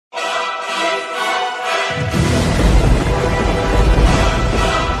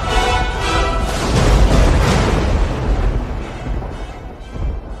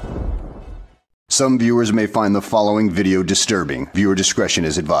Some viewers may find the following video disturbing. Viewer discretion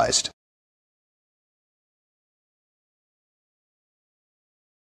is advised.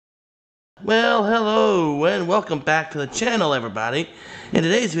 Well, hello and welcome back to the channel, everybody. In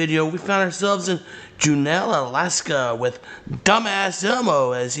today's video, we found ourselves in Juneau, Alaska with dumbass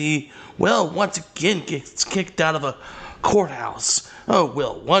Elmo as he, well, once again gets kicked out of a courthouse. Oh,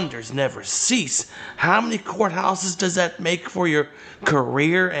 will wonders never cease. How many courthouses does that make for your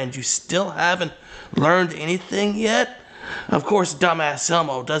career and you still haven't learned anything yet? Of course, dumbass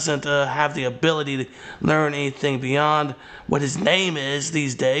Elmo doesn't have the ability to learn anything beyond what his name is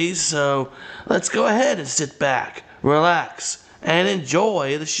these days, so let's go ahead and sit back, relax, and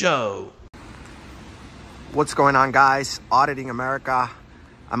enjoy the show. What's going on, guys? Auditing America.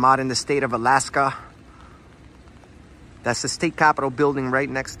 I'm out in the state of Alaska. That's the state capitol building right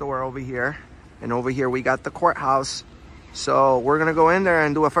next door over here. And over here we got the courthouse. So we're gonna go in there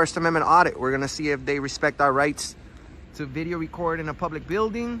and do a First Amendment audit. We're gonna see if they respect our rights to video record in a public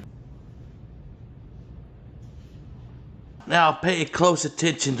building. Now pay close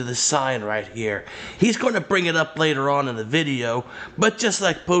attention to the sign right here. He's going to bring it up later on in the video, but just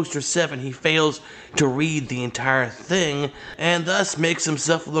like poster 7, he fails to read the entire thing and thus makes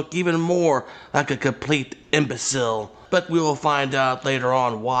himself look even more like a complete imbecile. But we will find out later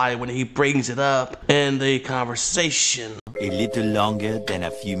on why when he brings it up in the conversation. A little longer than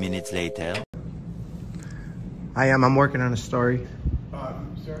a few minutes later. I'm working on a story.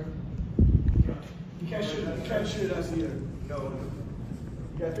 Sir? You can't shoot us here. No.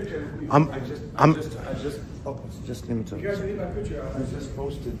 You got a picture of me. Just give me to. You guys need my picture out. I just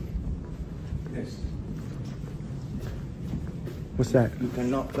posted. Yes. What's that? You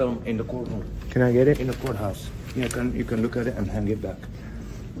cannot film in the courtroom. Can I get it? In the courthouse. You can look at it and hand it back.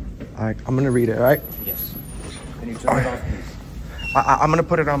 All right, I'm gonna read it. All right. Yes. Can you turn it off, please? I'm gonna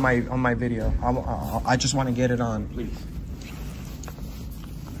put it on my video. I just want to get it on, please.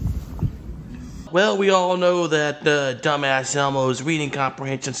 Well, we all know that dumbass Elmo's reading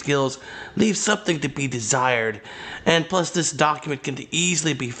comprehension skills leave something to be desired. And plus this document can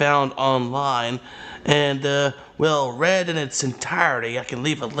easily be found online and, well, read in its entirety. I can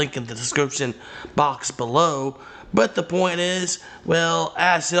leave a link in the description box below. But the point is, well,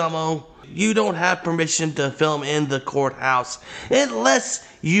 ask Elmo, you don't have permission to film in the courthouse unless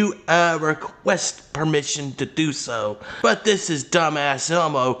you request permission to do so. But this is dumbass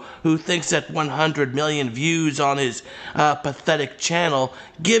Elmo who thinks that 100 million views on his pathetic channel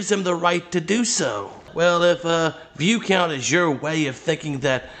gives him the right to do so. Well, if view count is your way of thinking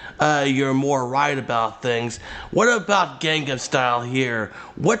that you're more right about things, what about Gangnam Style here?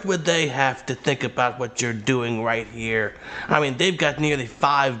 What would they have to think about what you're doing right here? I mean, they've got nearly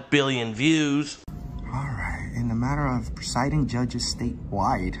 5 billion views. Alright, in the matter of presiding judges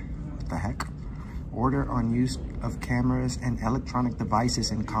statewide, what the heck? Order on use of cameras and electronic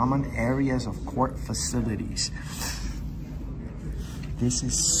devices in common areas of court facilities. This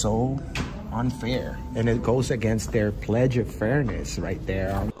is so unfair, and it goes against their pledge of fairness right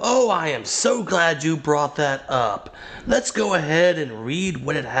there. Oh, I am so glad you brought that up. Let's go ahead and read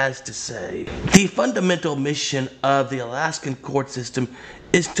what it has to say. The fundamental mission of the Alaskan court system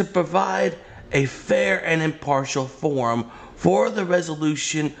is to provide a fair and impartial forum for the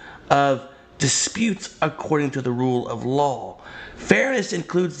resolution of disputes according to the rule of law. Fairness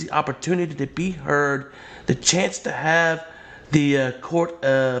includes the opportunity to be heard, the chance to have the court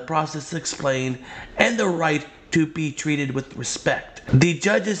process explained, and the right to be treated with respect. The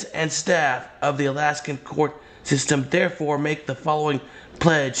judges and staff of the Alaskan court system therefore make the following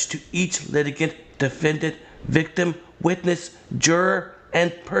pledge to each litigant, defendant, victim, witness, juror,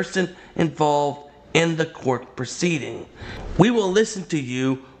 and person involved in the court proceeding. We will listen to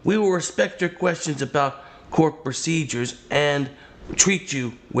you, we will respect your questions about court procedures, and treat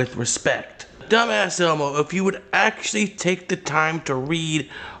you with respect. Dumbass Elmo, if you would actually take the time to read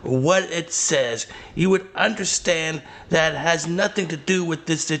what it says, you would understand that it has nothing to do with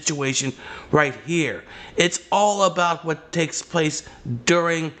this situation right here. It's all about what takes place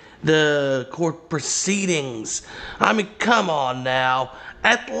during the court proceedings. I mean, come on now.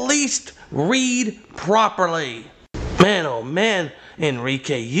 At least read properly. Man, oh man,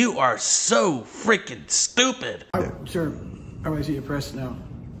 Enrique, you are so freaking stupid. Sir, I want to see your press now.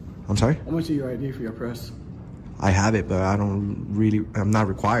 I'm sorry? I want to see your ID for your press. I have it, but I'm not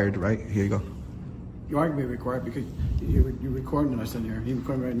required, right? Here you go. You are going to be required because you're recording us in here. You're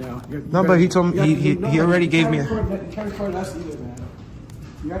recording right now. No, but he told me, he already gave me a... You can't record us either, man.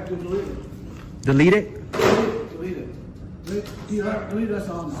 You have to delete it. Delete it? Delete it. Delete us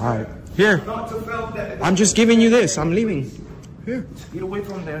on. All right. Here. I'm just giving you this. I'm leaving. Here. Get away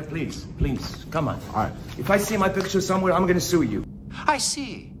from there, please. Please. Come on. All right. If I see my picture somewhere, I'm going to sue you. I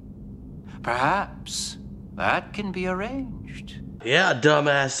see. Perhaps that can be arranged. Yeah,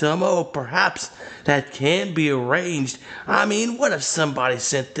 dumbass Elmo, perhaps that can be arranged. I mean, what if somebody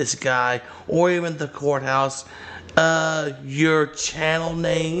sent this guy, or even the courthouse, your channel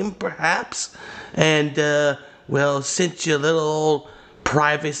name, perhaps? And, well, sent you a little old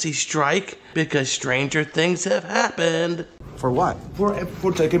privacy strike, because stranger things have happened. For what?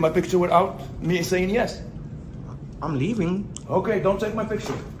 For taking my picture without me saying yes. I'm leaving. Okay, don't take my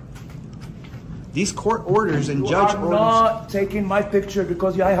picture. These court orders and judge orders. You are not taking my picture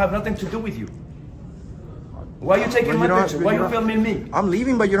because I have nothing to do with you. Why are you taking my picture? Why are you filming me? I'm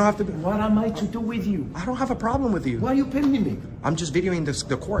leaving, but you don't have to. What am I to do with you? I don't have a problem with you. Why are you filming me? I'm just videoing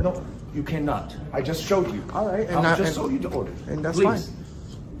the court. No, you cannot. I just showed you. All right, I just showed you the order. And that's Please.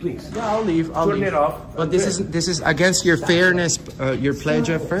 fine. Please. Yeah, I'll leave. I'll Turn leave. it off. But this is against your fairness, your pledge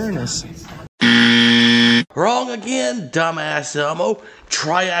of fairness. Wrong again, dumbass Elmo.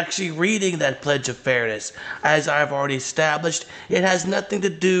 Try actually reading that Pledge of Fairness. As I've already established, it has nothing to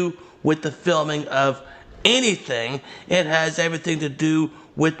do with the filming of anything. It has everything to do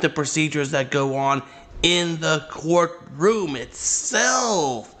with the procedures that go on in the courtroom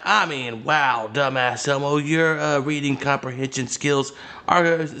itself. I mean, wow, dumbass Elmo, your reading comprehension skills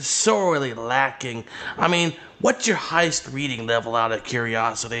are sorely lacking. I mean, what's your highest reading level, out of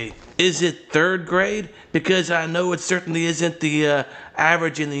curiosity? Is it 3rd grade? Because I know it certainly isn't the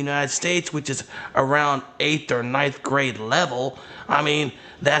average in the United States, which is around 8th or 9th grade level. I mean,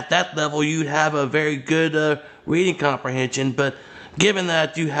 at that level, you'd have a very good reading comprehension, but given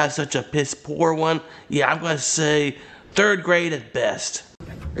that you have such a piss poor one, yeah, I'm going to say 3rd grade at best.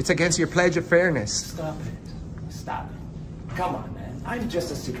 It's against your pledge of fairness. Stop it. Stop it. Come on, man. I'm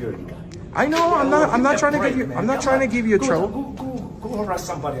just a security guy. I know. I'm not trying to give you. I'm not trying to give you a trouble. Go harass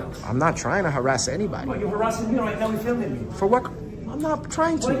somebody else. I'm not trying to harass anybody. But you're harassing me right now. You're filming me. For what? I'm not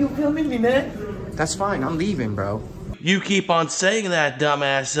trying to. Why are you filming me, man? That's fine. I'm leaving, bro. You keep on saying that,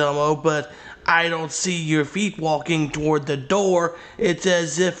 dumbass Elmo, but I don't see your feet walking toward the door. It's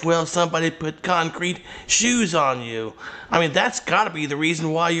as if, well, somebody put concrete shoes on you. I mean, that's got to be the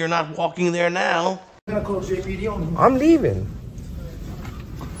reason why you're not walking there now. I'm gonna call JPD on you. I'm leaving.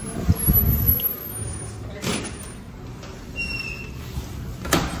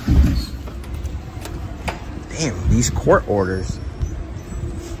 Damn, these court orders.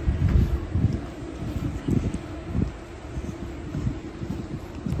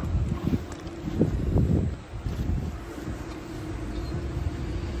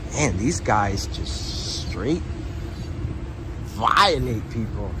 Man, these guys just straight violate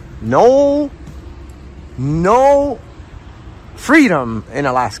people. No freedom in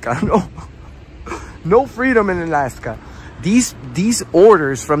Alaska. No freedom in Alaska. These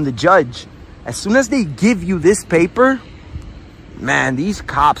orders from the judge, as soon as they give you this paper, man, these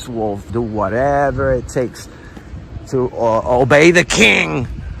cops will do whatever it takes to obey the king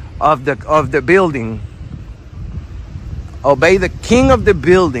of the building. Obey the king of the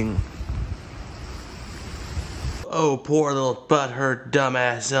building. Oh, poor little butthurt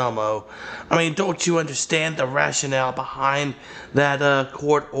dumbass Elmo. I mean, don't you understand the rationale behind that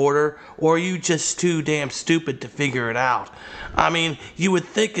court order? Or are you just too damn stupid to figure it out? I mean, you would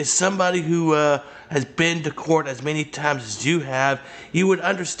think as somebody who has been to court as many times as you have, you would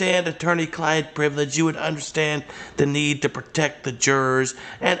understand attorney-client privilege, you would understand the need to protect the jurors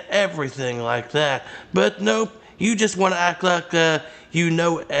and everything like that. But nope. You just want to act like you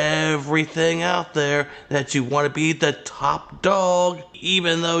know everything out there, that you want to be the top dog,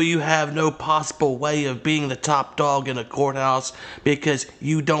 even though you have no possible way of being the top dog in a courthouse because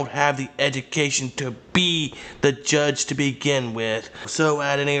you don't have the education to be the judge to begin with. So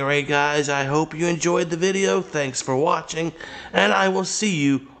at any rate, guys, I hope you enjoyed the video. Thanks for watching, and I will see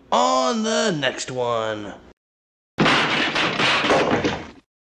you on the next one.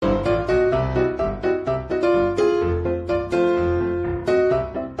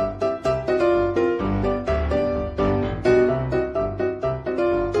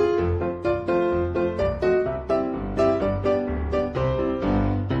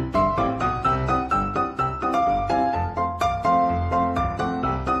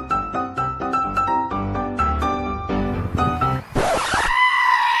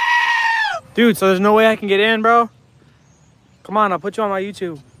 Dude, so there's no way I can get in, bro? Come on, I'll put you on my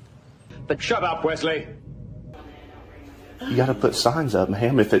YouTube. But shut up, Wesley. You gotta put signs up,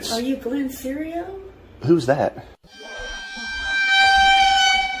 ma'am, if it's... Are you Glenn Serio? Who's that?